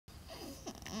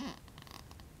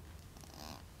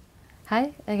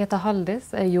Hei, jeg heter Haldis,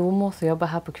 jeg er jordmor som jobber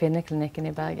her på Kvinneklinikken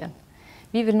i Bergen.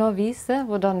 Vi vil nå vise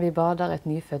hvordan vi bader et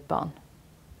nyfødt barn.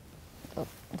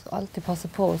 Man skal alltid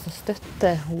passe på å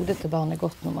støtte hodet til barnet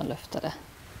godt når man løfter det.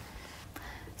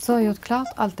 Så har jeg gjort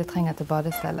klart alt jeg trenger til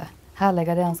badestellet. Her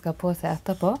legger det han skal på seg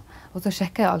etterpå, og så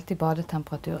sjekker jeg alltid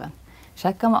badetemperaturen.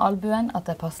 Sjekker med albuen at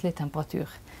det er passelig temperatur.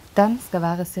 Den skal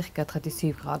være ca.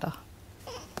 37 grader.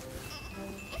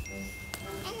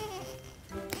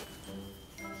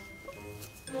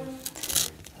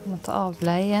 Man tar av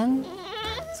bleien,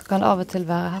 så kan det av og til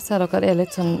være, her ser dere det er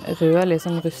litt sånn rødlig,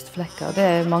 sånn rustflekker. Det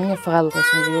er mange foreldre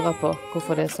som lurer på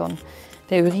hvorfor det er sånn.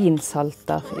 Det er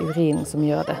urinsalter i urinen som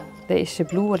gjør det. Det er ikke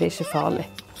blod, og det er ikke farlig.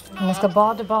 Når man skal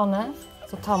bade barnet,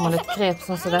 så tar man et grep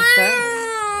sånn som dette.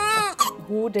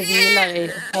 Hodet hviler i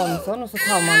hånden sånn, og så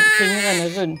tar man fingrene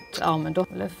rundt armen. Da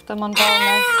løfter man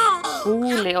barnet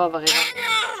rolig over i vannet.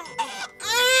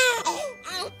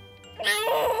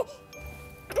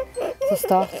 Så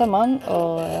starter man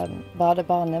å bade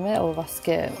barnet med å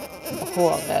vaske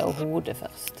håret og hodet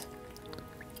først.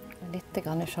 Litt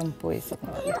grann shampoo i, så det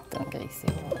var litt gris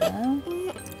i håret.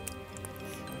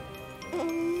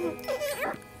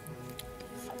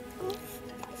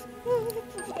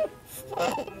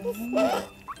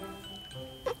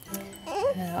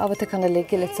 Av og til kan det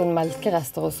ligge litt sånn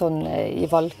melkerester og sånn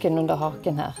i valken under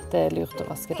haken her. Det er lurt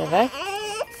å vaske det vekk.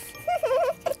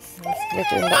 Vaske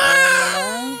litt under armene.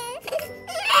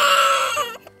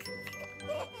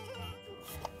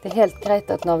 Det er helt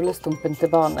greit at navlestumpen til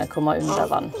barnet kommer under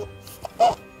vann.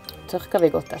 Tørker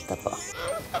vi godt etterpå.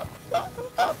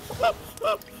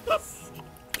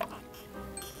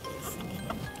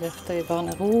 Løfter vi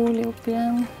barnet rolig opp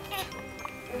igjen.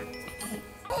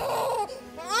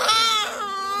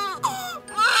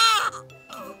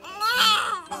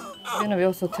 Begynner vi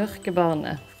også å tørke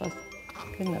barnet.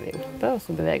 Begynner vi oppe, og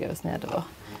så beveger vi oss nedover.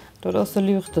 Da er det også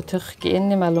lurt å tørke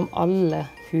innimellom alle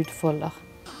hudfolder.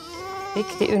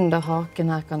 Riktig under haken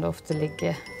her kan det ofte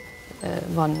ligge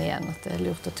vann igjen, at det er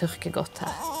lurt å tørke godt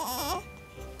her.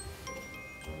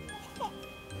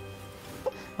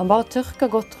 Man bare tørker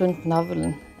godt rundt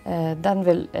navlen. Den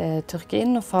vil tørke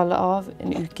inn og falle av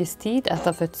en ukes tid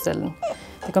etter fødselen.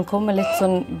 Det kan komme litt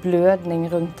sånn blødning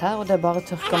rundt her, og det bare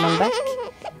tørker man vekk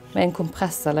med en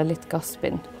kompress eller litt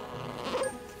gassbind.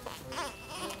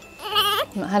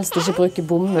 Man helst ikke bruke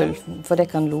bomull, for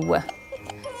det kan loe.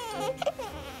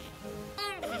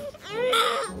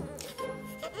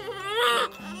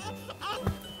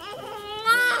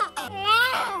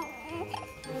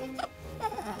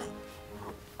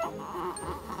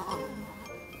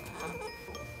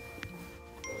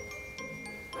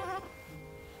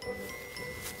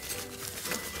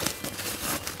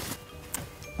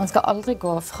 Man skal aldri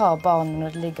gå fra barnet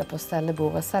når det ligger på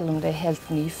stellebordet, selv om det er helt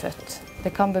nyfødt.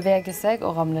 Det kan bevege seg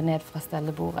og ramle ned fra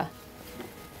stellebordet.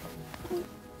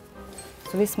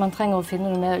 Så hvis man trenger å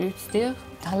finne noe mer utstyr,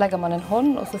 her legger man en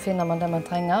hånd, og så finner man det man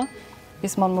trenger.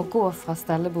 Hvis man må gå fra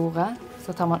stellebordet,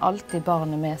 så tar man alltid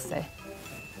barnet med seg.